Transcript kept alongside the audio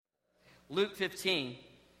Luke 15.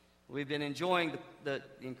 We've been enjoying the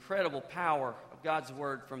incredible power of God's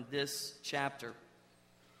Word from this chapter.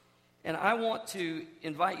 And I want to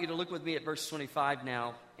invite you to look with me at verse 25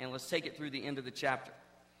 now, and let's take it through the end of the chapter.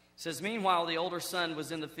 It says, "Meanwhile, the older son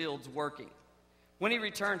was in the fields working. When he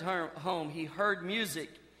returned home, he heard music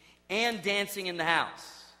and dancing in the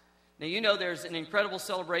house." Now, you know there's an incredible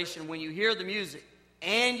celebration when you hear the music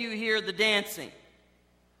and you hear the dancing.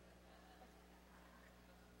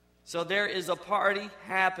 So there is a party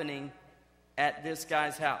happening at this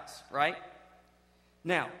guy's house, right?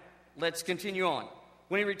 Now, let's continue on.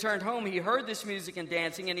 When he returned home, he heard this music and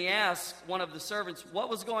dancing, and he asked one of the servants what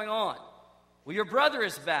was going on. "Well, your brother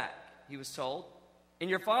is back," he was told, "and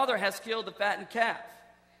your father has killed the fattened calf.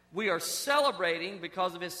 We are celebrating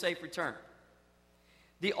because of his safe return."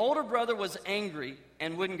 The older brother was angry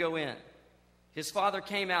and wouldn't go in. His father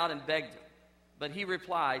came out and begged him, but he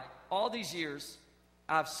replied, "All these years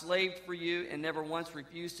I've slaved for you and never once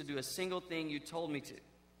refused to do a single thing you told me to.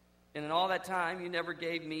 And in all that time, you never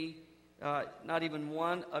gave me not even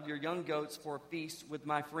one of your young goats for a feast with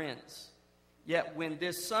my friends. Yet when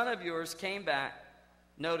this son of yours came back,"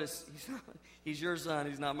 notice, he's your son,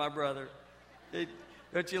 he's not my brother.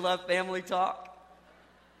 Don't you love family talk?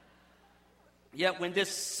 "Yet when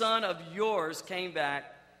this son of yours came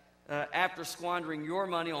back after squandering your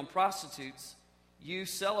money on prostitutes, you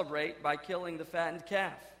celebrate by killing the fattened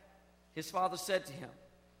calf." His father said to him,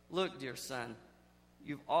 "Look, dear son,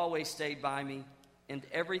 you've always stayed by me, and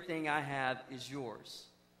everything I have is yours.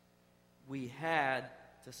 We had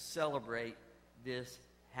to celebrate this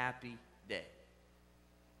happy day."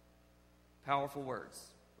 Powerful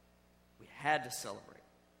words. We had to celebrate.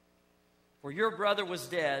 "For your brother was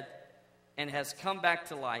dead and has come back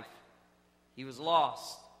to life. He was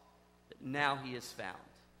lost, but now he is found."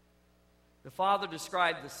 The father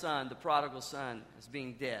described the son, the prodigal son, as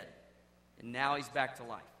being dead, and now he's back to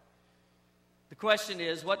life. The question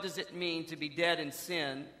is, what does it mean to be dead in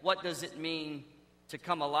sin? What does it mean to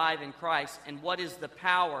come alive in Christ? And what is the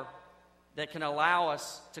power that can allow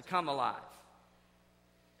us to come alive?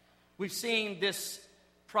 We've seen this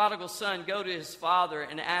prodigal son go to his father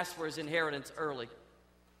and ask for his inheritance early,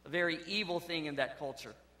 a very evil thing in that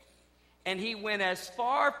culture. And he went as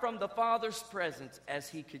far from the father's presence as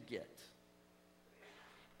he could get.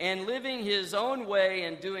 And living his own way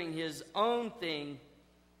and doing his own thing,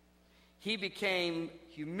 he became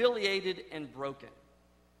humiliated and broken.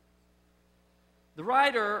 The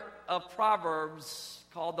writer of Proverbs,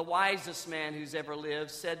 called the wisest man who's ever lived,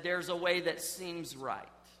 said, "There's a way that seems right,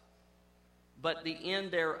 but the end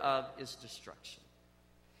thereof is destruction."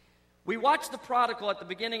 We watch the prodigal at the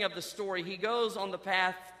beginning of the story. He goes on the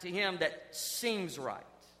path to him that seems right.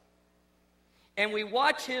 And we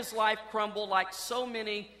watch his life crumble like so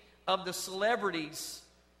many of the celebrities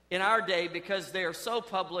in our day, because they are so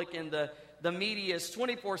public and the media is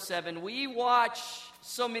 24/7. We watch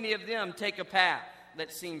so many of them take a path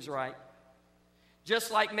that seems right. Just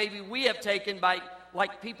like maybe we have taken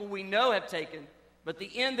like people we know have taken, but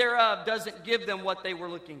the end thereof doesn't give them what they were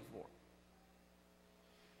looking for.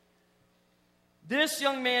 This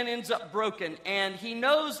young man ends up broken, and he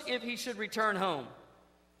knows if he should return home,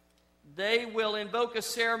 they will invoke a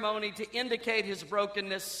ceremony to indicate his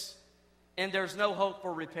brokenness, and there's no hope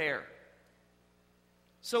for repair.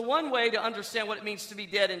 So one way to understand what it means to be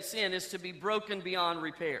dead in sin is to be broken beyond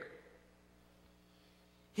repair.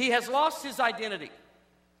 He has lost his identity.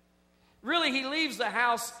 Really, he leaves the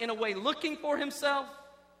house in a way looking for himself,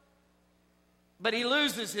 but he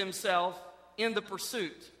loses himself in the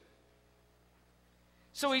pursuit.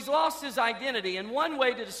 So he's lost his identity, and one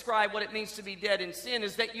way to describe what it means to be dead in sin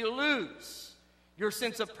is that you lose your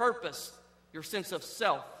sense of purpose, your sense of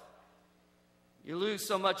self. You lose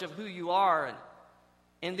so much of who you are,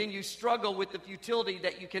 and then you struggle with the futility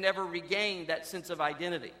that you can ever regain that sense of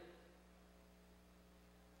identity.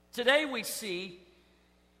 Today we see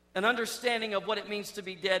an understanding of what it means to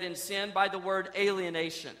be dead in sin by the word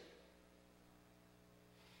alienation.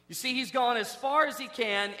 You see, he's gone as far as he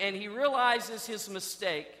can, and he realizes his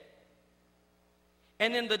mistake.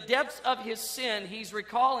 And in the depths of his sin, he's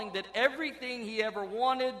recalling that everything he ever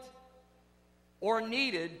wanted or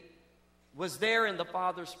needed was there in the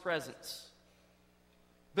Father's presence.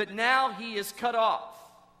 But now he is cut off.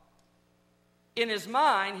 In his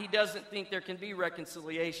mind, he doesn't think there can be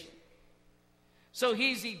reconciliation. So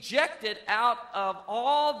he's ejected out of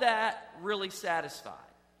all that really satisfied.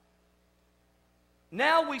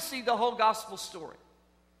 Now we see the whole gospel story.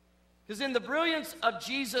 Because in the brilliance of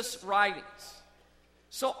Jesus' writings,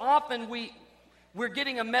 so often we're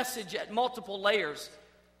getting a message at multiple layers.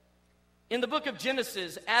 In the book of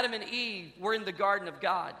Genesis, Adam and Eve were in the garden of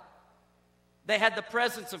God. They had the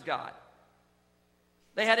presence of God.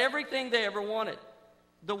 They had everything they ever wanted.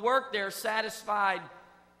 The work there satisfied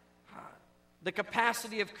the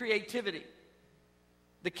capacity of creativity.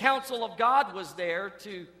 The counsel of God was there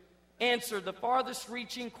to answer the farthest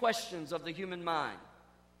reaching questions of the human mind.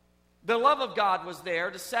 The love of God was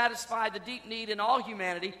there to satisfy the deep need in all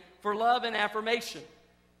humanity for love and affirmation.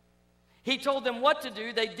 He told them what to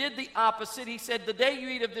do. They did the opposite. He said, the day you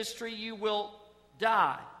eat of this tree, you will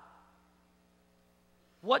die.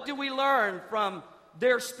 What do we learn from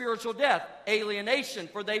their spiritual death? Alienation,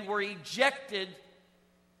 for they were ejected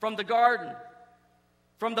from the garden,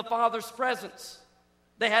 from the Father's presence.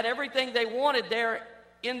 They had everything they wanted there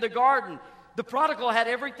in the garden. The prodigal had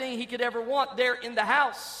everything he could ever want there in the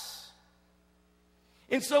house.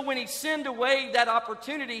 And so when he sinned away that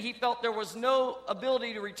opportunity, he felt there was no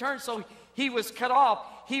ability to return, so he was cut off.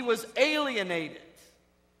 He was alienated.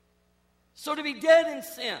 So to be dead in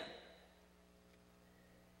sin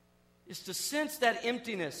is to sense that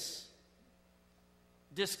emptiness,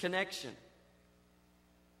 disconnection,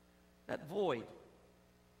 that void.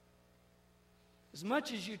 As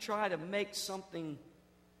much as you try to make something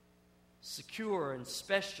secure and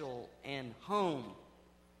special and home,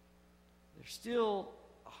 there's still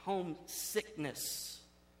a homesickness.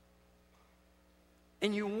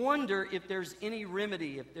 And you wonder if there's any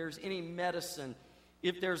remedy, if there's any medicine,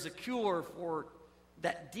 if there's a cure for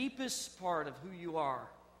that deepest part of who you are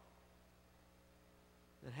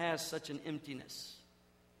that has such an emptiness.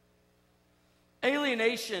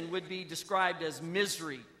 Alienation would be described as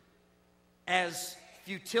misery, as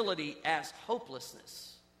futility, as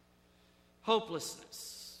hopelessness.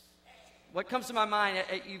 Hopelessness. What comes to my mind,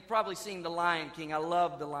 you've probably seen The Lion King. I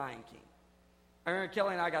love The Lion King. I remember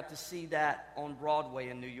Kelly and I got to see that on Broadway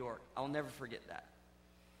in New York. I'll never forget that.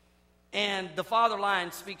 And the father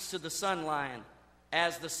lion speaks to the son lion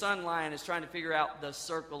as the son lion is trying to figure out the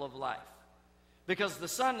circle of life. Because the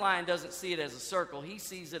son lion doesn't see it as a circle. He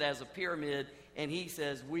sees it as a pyramid, and he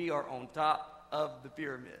says, we are on top of the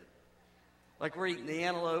pyramid. Like we're eating the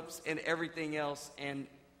antelopes and everything else,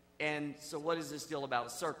 and so what is this deal about a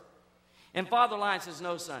circle? And Father Lion says,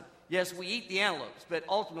 no, son. Yes, we eat the antelopes, but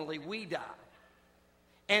ultimately we die.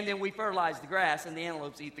 And then we fertilize the grass, and the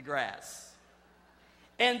antelopes eat the grass.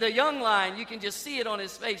 And the young lion, you can just see it on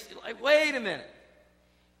his face. Like, wait a minute.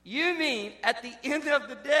 You mean at the end of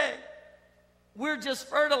the day, we're just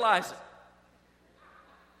fertilizer?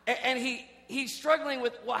 And he's struggling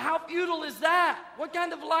with, well, how futile is that? What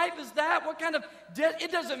kind of life is that? What kind of death?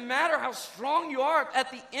 It doesn't matter how strong you are.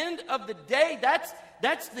 At the end of the day,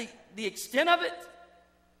 that's the extent of it.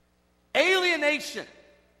 Alienation,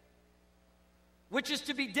 which is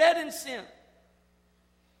to be dead in sin,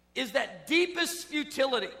 is that deepest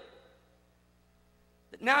futility.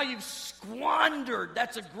 That now you've squandered.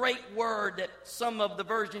 That's a great word that some of the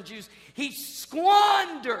versions use. He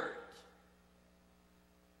squandered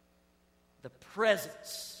the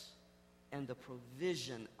presence and the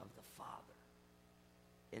provision of the Father.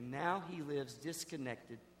 And now he lives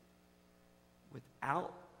disconnected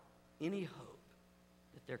without any hope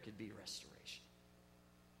that there could be restoration.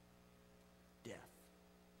 Death.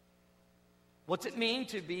 What's it mean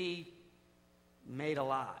to be made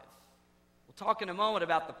alive? We'll talk in a moment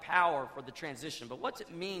about the power for the transition, but what's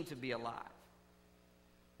it mean to be alive?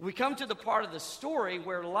 We come to the part of the story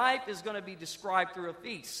where life is going to be described through a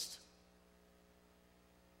feast.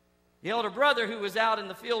 The elder brother who was out in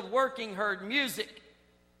the field working heard music,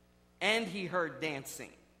 and he heard dancing.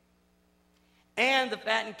 And the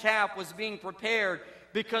fattened calf was being prepared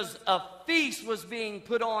because a feast was being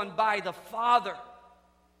put on by the Father.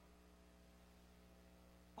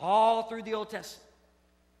 All through the Old Testament,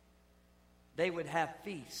 they would have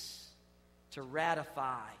feasts to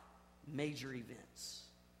ratify major events.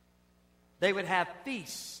 They would have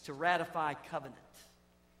feasts to ratify covenant.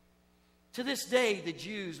 To this day, the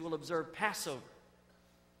Jews will observe Passover,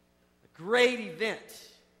 a great event,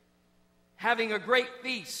 having a great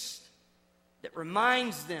feast that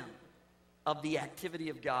reminds them of the activity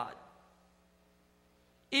of God.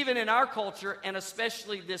 Even in our culture, and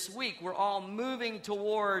especially this week, we're all moving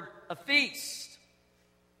toward a feast.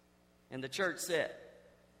 And the church said,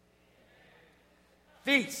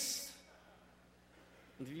 feast.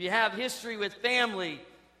 If you have history with family,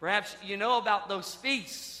 perhaps you know about those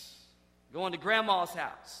feasts. Going to grandma's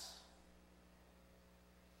house.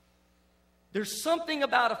 There's something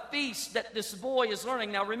about a feast that this boy is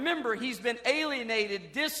learning. Now remember, he's been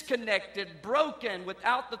alienated, disconnected, broken,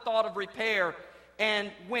 without the thought of repair. And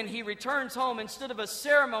when he returns home, instead of a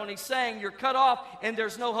ceremony saying you're cut off and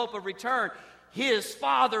there's no hope of return, his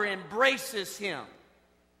father embraces him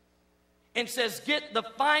and says, get the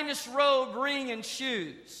finest robe, ring, and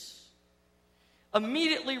shoes.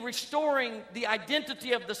 Immediately restoring the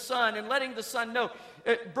identity of the son and letting the son know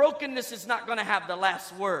brokenness is not going to have the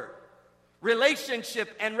last word. Relationship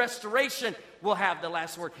and restoration will have the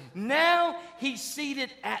last word. Now he's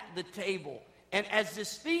seated at the table. And as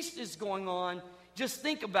this feast is going on, just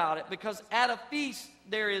think about it, because at a feast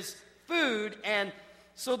there is food, and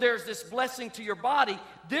so there's this blessing to your body.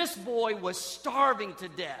 This boy was starving to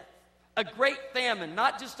death. A great famine,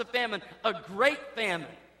 not just a famine, a great famine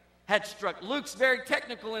had struck. Luke's very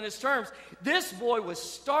technical in his terms. This boy was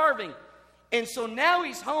starving. And so now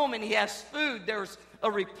he's home and he has food. There's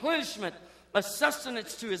a replenishment, a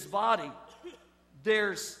sustenance to his body.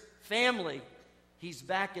 There's family. He's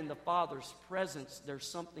back in the Father's presence. There's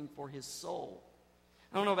something for his soul.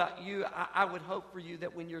 I don't know about you. I would hope for you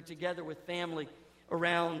that when you're together with family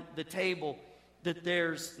around the table, that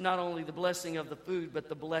there's not only the blessing of the food, but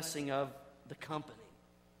the blessing of the company.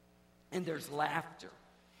 And there's laughter.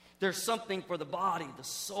 There's something for the body, the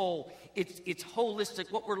soul. It's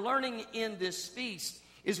holistic. What we're learning in this feast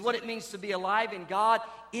is what it means to be alive in God.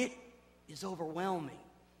 It is overwhelming.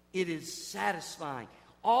 It is satisfying.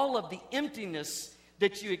 All of the emptiness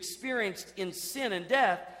that you experienced in sin and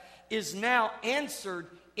death is now answered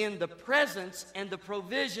in the presence and the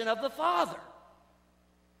provision of the Father.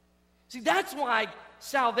 See, that's why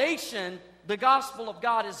salvation, the gospel of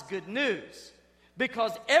God, is good news.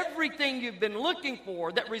 Because everything you've been looking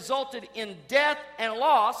for that resulted in death and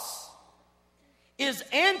loss is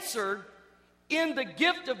answered in the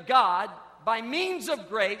gift of God by means of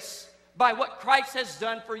grace, by what Christ has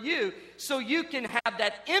done for you, so you can have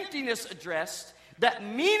that emptiness addressed, that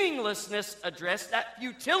meaninglessness addressed, that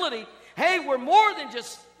futility. Hey, we're more than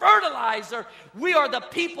just fertilizer. We are the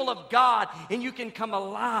people of God, and you can come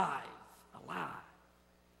alive. Alive.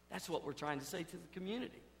 That's what we're trying to say to the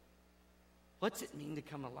community. What's it mean to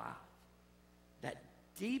come alive? That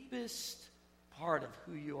deepest part of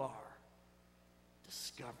who you are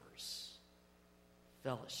discovers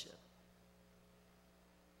fellowship,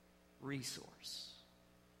 resource,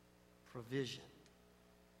 provision.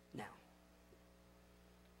 Now,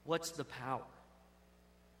 what's the power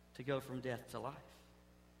to go from death to life?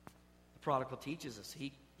 The prodigal teaches us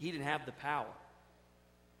he didn't have the power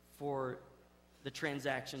for the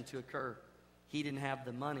transaction to occur. He didn't have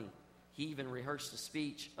the money. He even rehearsed a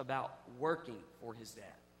speech about working for his dad.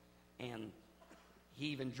 And he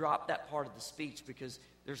even dropped that part of the speech because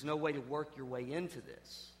there's no way to work your way into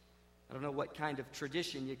this. I don't know what kind of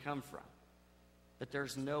tradition you come from, but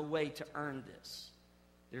there's no way to earn this.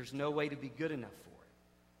 There's no way to be good enough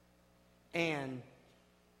for it. And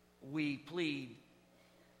we plead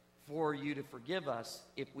for you to forgive us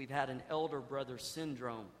if we've had an elder brother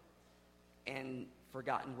syndrome and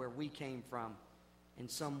forgotten where we came from, in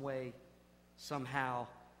some way, somehow,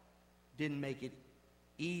 didn't make it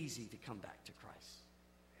easy to come back to Christ.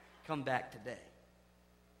 Come back today.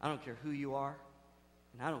 I don't care who you are,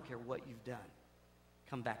 and I don't care what you've done.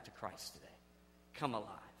 Come back to Christ today. Come alive.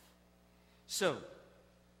 So,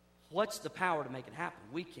 what's the power to make it happen?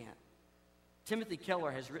 We can't. Timothy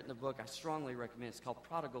Keller has written a book I strongly recommend. It's called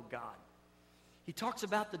Prodigal God. He talks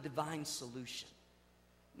about the divine solution.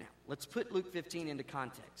 Now, let's put Luke 15 into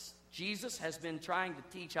context. Jesus has been trying to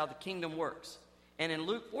teach how the kingdom works. And in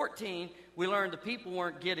Luke 14, we learned the people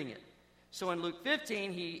weren't getting it. So in Luke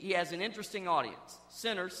 15, he has an interesting audience.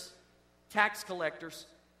 Sinners, tax collectors,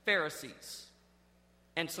 Pharisees,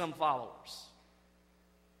 and some followers.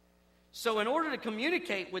 So in order to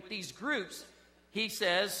communicate with these groups, he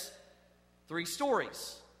says 3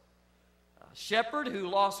 stories. A shepherd who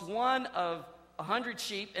lost one of 100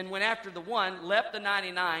 sheep and went after the one, left the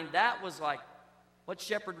 99. That was like, what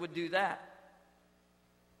shepherd would do that?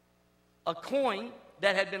 A coin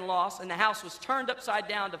that had been lost, and the house was turned upside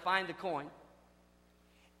down to find the coin.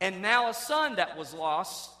 And now a son that was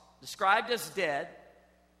lost, described as dead.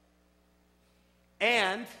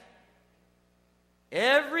 And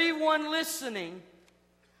everyone listening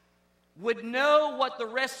would know what the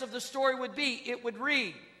rest of the story would be. It would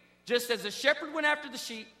read, just as the shepherd went after the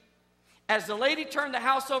sheep, as the lady turned the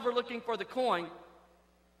house over looking for the coin,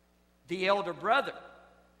 the elder brother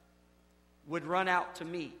would run out to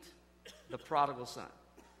meet the prodigal son.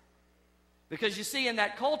 Because you see, in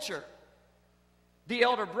that culture, the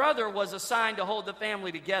elder brother was assigned to hold the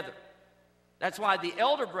family together. That's why the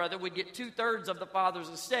elder brother would get 2/3 of the father's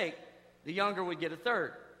estate. The younger would get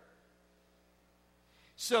 1/3.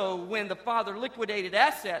 So when the father liquidated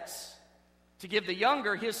assets to give the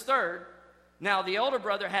younger his 1/3, now the elder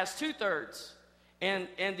brother has 2/3. And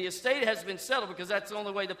the estate has been settled because that's the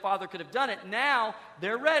only way the father could have done it. Now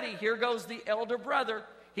they're ready. Here goes the elder brother.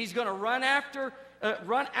 He's going to run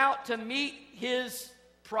out to meet his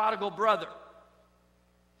prodigal brother.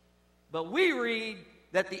 But we read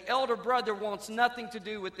that the elder brother wants nothing to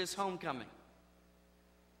do with this homecoming.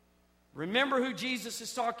 Remember who Jesus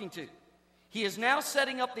is talking to. He is now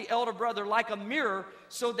setting up the elder brother like a mirror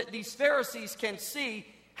so that these Pharisees can see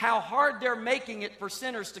how hard they're making it for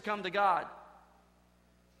sinners to come to God.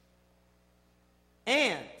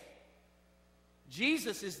 And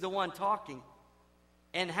Jesus is the one talking.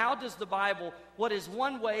 And how does the Bible, what is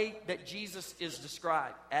one way that Jesus is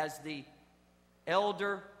described? As the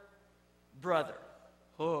elder brother.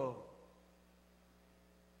 Oh.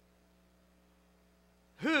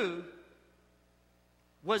 Who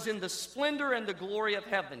was in the splendor and the glory of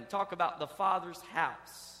heaven. Talk about the Father's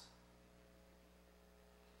house.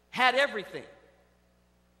 Had everything.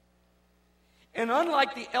 And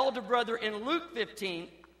unlike the elder brother in Luke 15,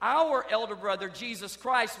 our elder brother, Jesus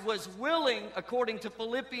Christ, was willing, according to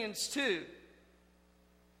Philippians 2,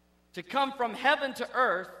 to come from heaven to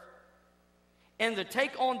earth and to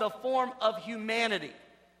take on the form of humanity.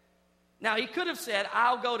 Now, he could have said,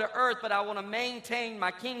 I'll go to earth, but I want to maintain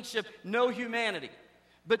my kingship, no humanity.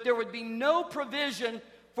 But there would be no provision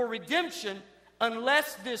for redemption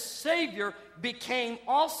unless this Savior became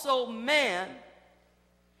also man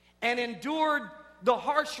and endured the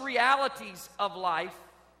harsh realities of life,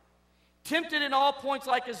 tempted in all points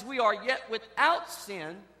like as we are, yet without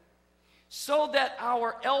sin, so that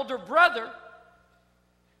our elder brother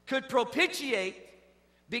could propitiate,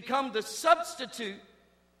 become the substitute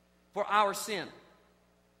for our sin.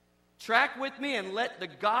 Track with me and let the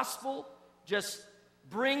gospel just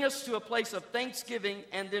bring us to a place of thanksgiving,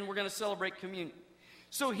 and then we're going to celebrate communion.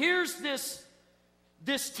 So here's this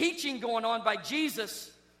teaching going on by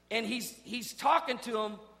Jesus, and he's talking to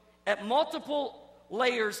them at multiple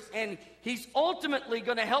layers, and he's ultimately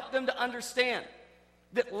going to help them to understand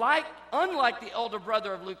that unlike the elder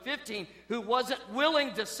brother of Luke 15, who wasn't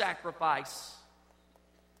willing to sacrifice,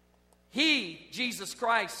 he, Jesus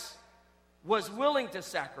Christ, was willing to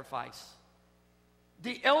sacrifice.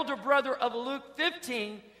 The elder brother of Luke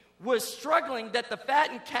 15 was struggling that the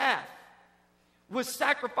fattened calf was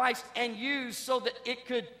sacrificed and used so that it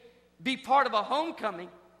could be part of a homecoming,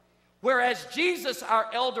 whereas Jesus, our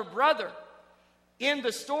elder brother, in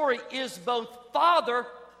the story is both father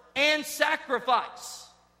and sacrifice.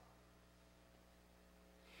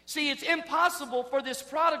 See, it's impossible for this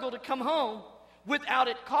prodigal to come home without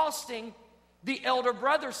it costing the elder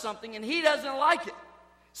brother something, and he doesn't like it.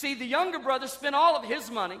 See, the younger brother spent all of his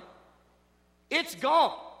money. It's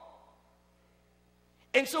gone.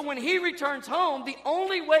 And so when he returns home, the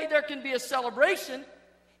only way there can be a celebration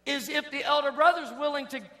is if the elder brother's willing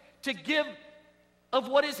to give of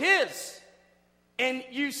what is his. And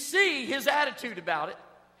you see his attitude about it.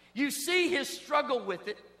 You see his struggle with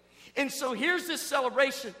it. And so here's this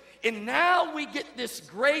celebration. And now we get this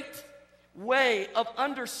great way of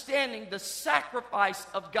understanding the sacrifice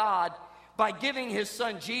of God by giving his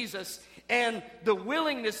son Jesus, and the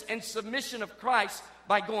willingness and submission of Christ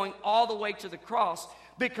by going all the way to the cross,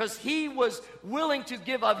 because he was willing to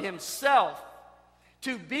give of himself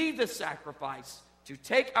to be the sacrifice, to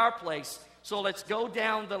take our place. So let's go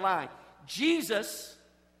down the line. Jesus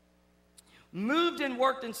moved and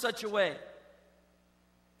worked in such a way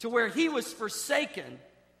to where he was forsaken.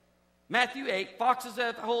 Matthew 8, foxes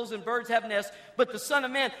have holes and birds have nests, but the Son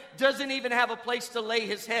of Man doesn't even have a place to lay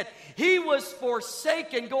his head. He was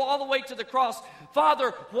forsaken. Go all the way to the cross.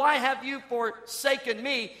 Father, why have you forsaken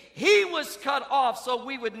me? He was cut off so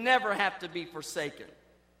we would never have to be forsaken.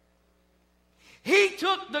 He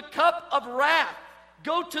took the cup of wrath.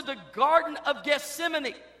 Go to the Garden of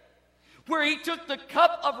Gethsemane, where he took the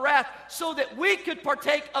cup of wrath so that we could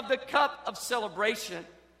partake of the cup of celebration.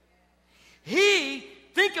 He,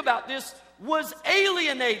 think about this, was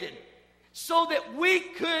alienated so that we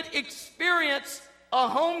could experience a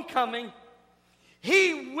homecoming.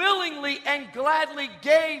 He willingly and gladly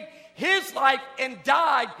gave his life and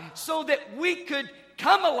died so that we could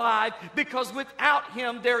come alive, because without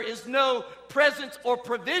him there is no presence or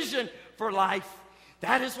provision for life.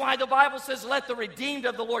 That is why the Bible says, let the redeemed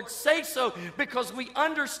of the Lord say so, because we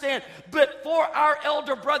understand. But for our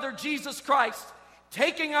elder brother Jesus Christ,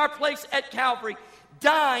 taking our place at Calvary,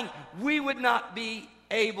 dying, we would not be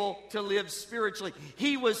able to live spiritually.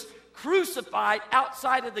 He was crucified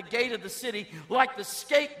outside of the gate of the city like the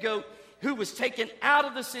scapegoat who was taken out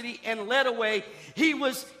of the city and led away. He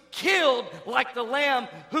was killed like the lamb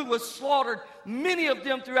who was slaughtered, many of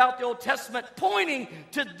them throughout the Old Testament, pointing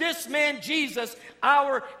to this man Jesus,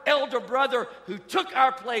 our elder brother, who took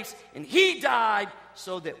our place, and he died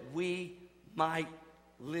so that we might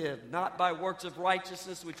live, not by works of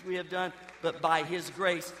righteousness which we have done, but by His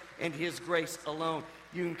grace and His grace alone.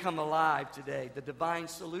 You can come alive today. The divine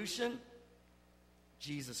solution,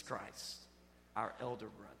 Jesus Christ, our elder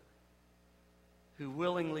brother, who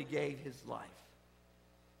willingly gave His life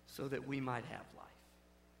so that we might have life.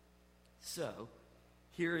 So,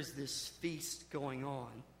 here is this feast going on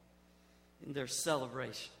in their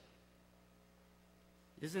celebration.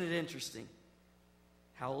 Isn't it interesting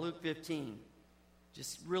how Luke 15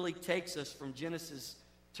 just really takes us from Genesis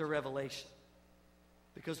to Revelation?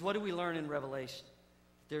 Because what do we learn in Revelation?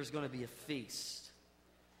 There's going to be a feast.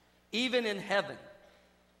 Even in heaven,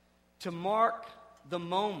 to mark the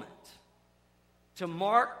moment, to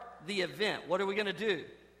mark the event. What are we going to do?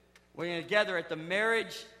 We're going to gather at the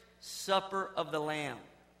marriage supper of the Lamb.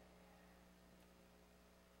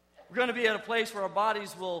 We're going to be at a place where our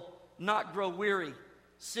bodies will not grow weary.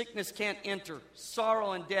 Sickness can't enter.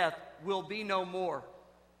 Sorrow and death will be no more.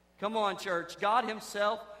 Come on, church. God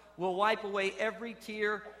Himself will wipe away every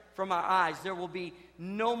tear from our eyes. There will be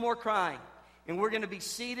no more crying. And we're going to be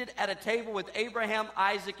seated at a table with Abraham,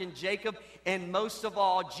 Isaac, and Jacob. And most of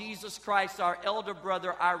all, Jesus Christ, our elder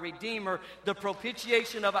brother, our Redeemer, the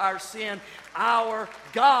propitiation of our sin, our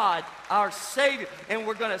God, our Savior. And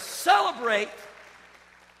we're going to celebrate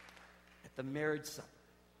at the marriage supper.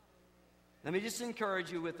 Let me just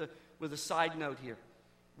encourage you with a side note here.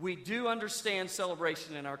 We do understand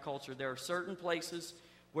celebration in our culture. There are certain places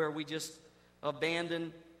where we just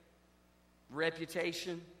abandon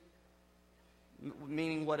reputation,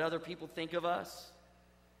 meaning what other people think of us,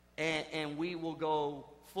 and we will go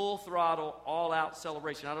full throttle, all-out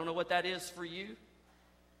celebration. I don't know what that is for you.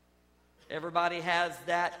 Everybody has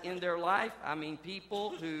that in their life. I mean,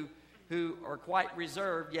 people who are quite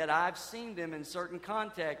reserved, yet I've seen them in certain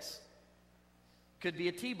contexts. Could be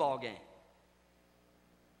a T-ball game.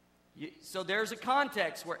 So there's a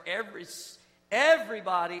context where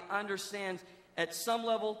everybody understands at some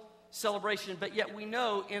level celebration, but yet we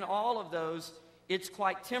know in all of those it's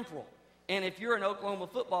quite temporal. And if you're an Oklahoma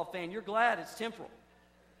football fan, you're glad it's temporal.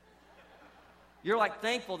 You're like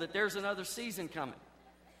thankful that there's another season coming.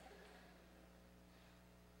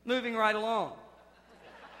 Moving right along.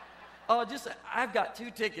 I've got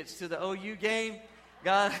 2 tickets to the OU game.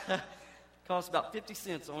 God, cost about 50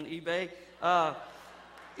 cents on eBay.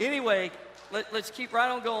 Anyway, let's keep right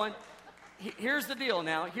on going. Here's the deal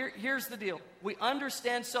now. Here's the deal. We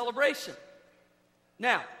understand celebration.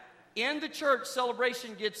 Now, in the church,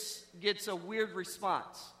 celebration gets a weird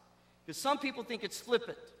response. Because some people think it's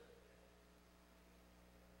flippant.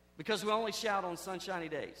 Because we only shout on sunshiny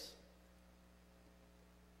days.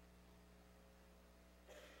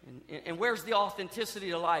 And where's the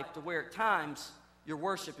authenticity of life to where at times your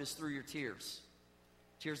worship is through your tears?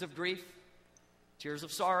 Tears of grief, tears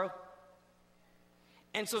of sorrow.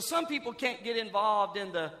 And so some people can't get involved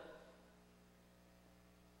in the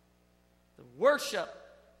worship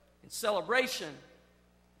and celebration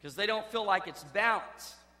because they don't feel like it's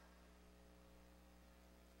balanced.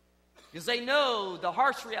 Because they know the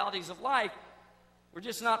harsh realities of life. We're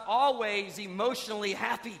just not always emotionally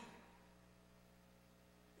happy.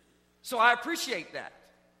 So I appreciate that.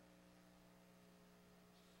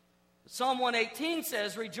 Psalm 118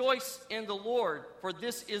 says, "Rejoice in the Lord, for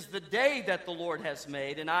this is the day that the Lord has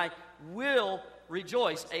made, and I will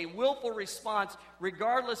rejoice." A willful response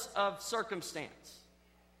regardless of circumstance.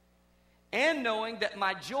 And knowing that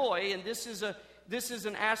my joy, and this is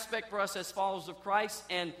an aspect for us as followers of Christ,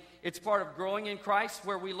 and it's part of growing in Christ,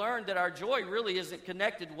 where we learn that our joy really isn't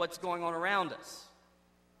connected to what's going on around us.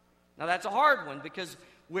 Now that's a hard one because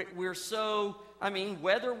we're so,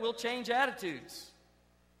 weather will change attitudes.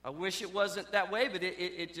 I wish it wasn't that way, but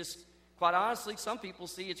it just, quite honestly, some people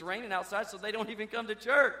see it's raining outside, so they don't even come to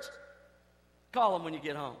church. Call them when you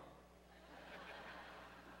get home.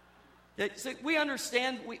 So we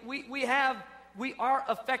understand, we are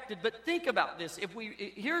affected, but think about this.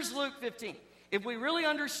 Here's Luke 15. If we really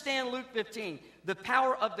understand Luke 15, the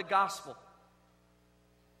power of the gospel,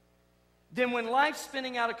 then when life's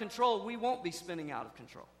spinning out of control, we won't be spinning out of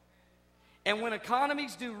control. And when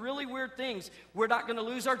economies do really weird things, we're not going to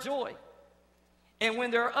lose our joy. And when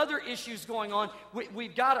there are other issues going on,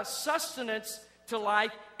 we've got a sustenance to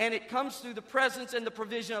life, and it comes through the presence and the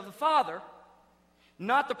provision of the Father,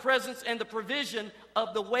 not the presence and the provision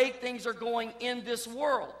of the way things are going in this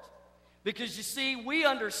world. Because you see, we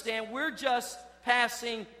understand we're just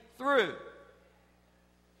passing through.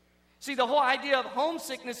 See, the whole idea of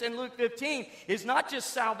homesickness in Luke 15 is not just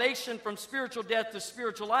salvation from spiritual death to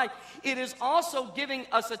spiritual life. It is also giving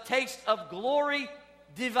us a taste of glory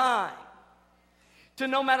divine. to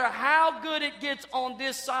no matter how good it gets on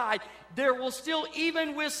this side, there will still,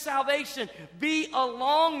 even with salvation, be a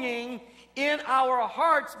longing in our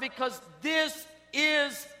hearts because this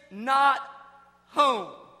is not home.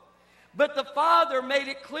 But the Father made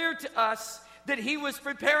it clear to us that He was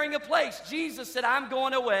preparing a place. Jesus said, I'm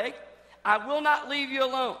going away. I will not leave you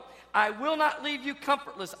alone. I will not leave you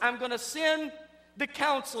comfortless. I'm going to send the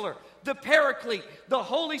Counselor, the Paraclete, the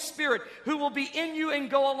Holy Spirit, who will be in you and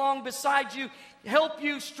go along beside you, help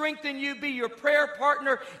you, strengthen you, be your prayer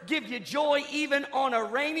partner, give you joy even on a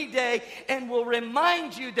rainy day, and will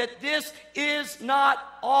remind you that this is not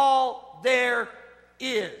all there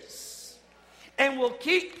is. And will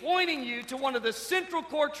keep pointing you to one of the central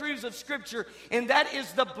core truths of Scripture, and that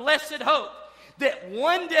is the blessed hope that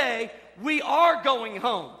one day we are going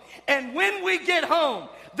home. And when we get home,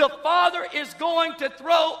 the Father is going to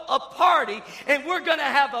throw a party, and we're going to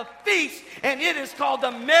have a feast, and it is called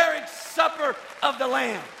the marriage supper of the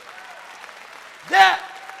Lamb. That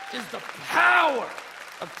is the power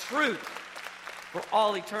of truth for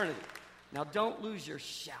all eternity. Now, don't lose your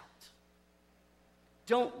shout.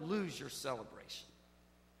 Don't lose your celebration.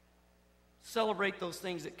 Celebrate those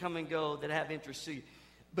things that come and go that have interest to you.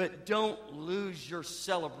 But don't lose your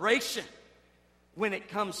celebration when it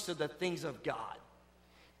comes to the things of God.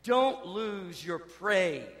 Don't lose your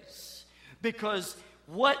praise, because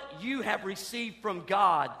what you have received from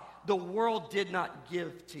God, the world did not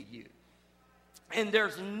give to you. And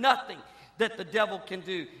there's nothing that the devil can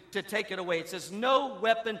do to take it away. It says, no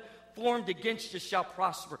weapon formed against you shall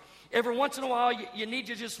prosper. Every once in a while, you need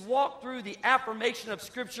to just walk through the affirmation of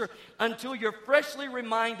Scripture until you're freshly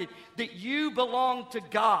reminded that you belong to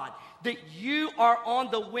God, that you are on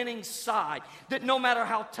the winning side, that no matter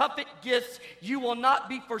how tough it gets, you will not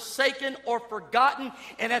be forsaken or forgotten,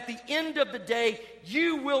 and at the end of the day,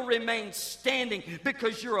 you will remain standing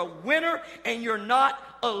because you're a winner and you're not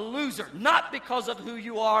a loser. Not because of who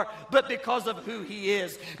you are, but because of who He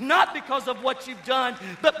is. Not because of what you've done,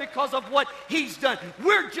 but because of what He's done.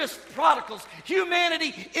 We're just prodigals.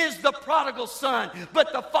 Humanity is the prodigal son,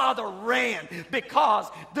 but the Father ran because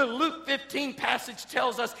the Luke 15 passage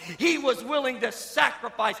tells us He was willing to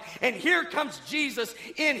sacrifice. And here comes Jesus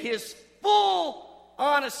in His full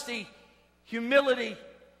honesty, humility,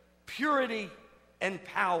 purity, and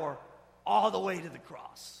power all the way to the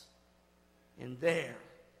cross. And there,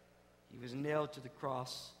 He was nailed to the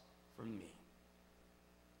cross for me.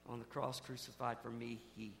 On the cross, crucified for me,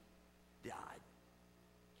 He died.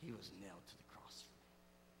 He was nailed to the cross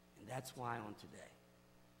for me. And that's why on today,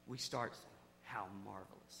 we start saying, how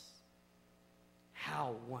marvelous,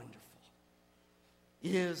 how wonderful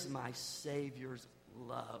is my Savior's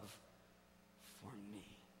love for me.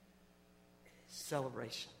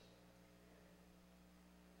 Celebration.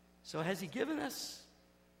 So has He given us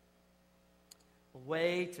a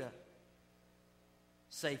way to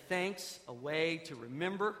say thanks, a way to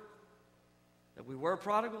remember that we were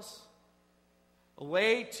prodigals, a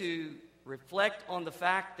way to reflect on the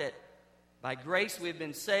fact that by grace we've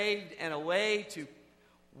been saved, and a way to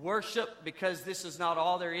worship because this is not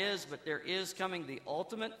all there is, but there is coming the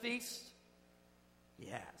ultimate feast?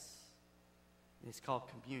 Yes. And it's called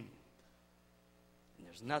communion. And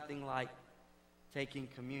there's nothing like taking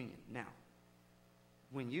communion. Now,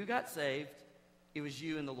 when you got saved, it was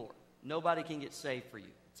you and the Lord. Nobody can get saved for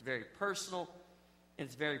you. It's very personal and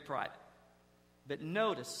it's very private. But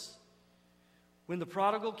notice, when the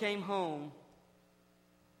prodigal came home,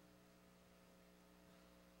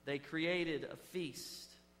 they created a feast.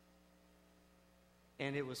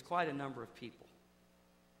 And it was quite a number of people.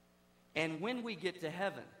 And when we get to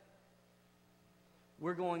heaven,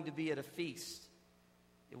 we're going to be at a feast.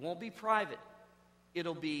 It won't be private.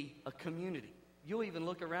 It'll be a community. You'll even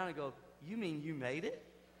look around and go, you mean you made it?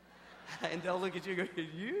 And they'll look at you and go,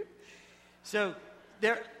 you? So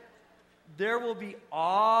there will be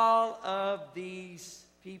all of these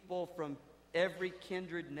people from every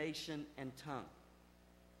kindred, nation, and tongue.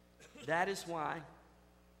 That is why,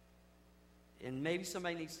 and maybe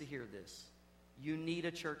somebody needs to hear this, you need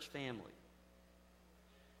a church family.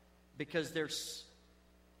 Because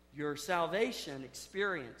your salvation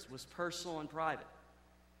experience was personal and private.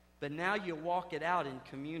 But now you walk it out in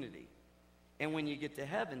community. And when you get to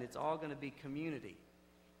heaven, it's all going to be community.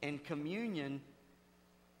 And communion,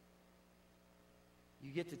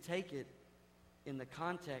 you get to take it in the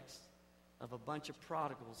context of a bunch of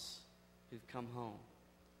prodigals who've come home.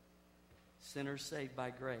 Sinners saved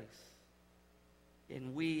by grace.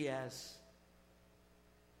 And we, as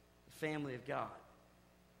the family of God,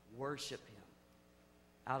 worship Him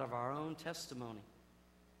out of our own testimony,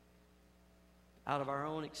 out of our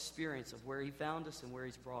own experience of where He found us and where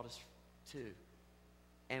He's brought us to.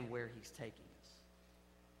 and where He's taking us.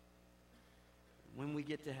 When we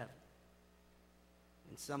get to heaven,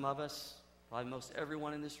 and some of us, probably most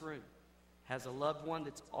everyone in this room, has a loved one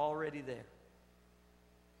that's already there.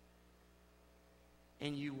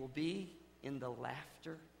 And you will be in the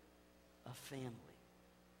laughter of family,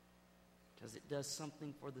 because it does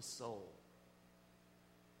something for the soul.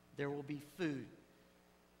 There will be food,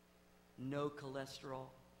 no cholesterol.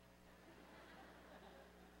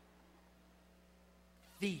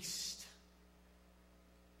 Feast.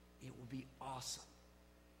 It will be awesome.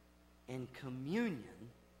 And communion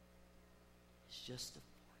is just a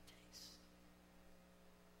foretaste.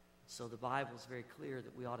 So the Bible is very clear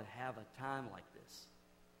that we ought to have a time like this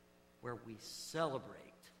where we celebrate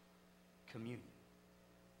communion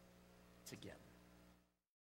together.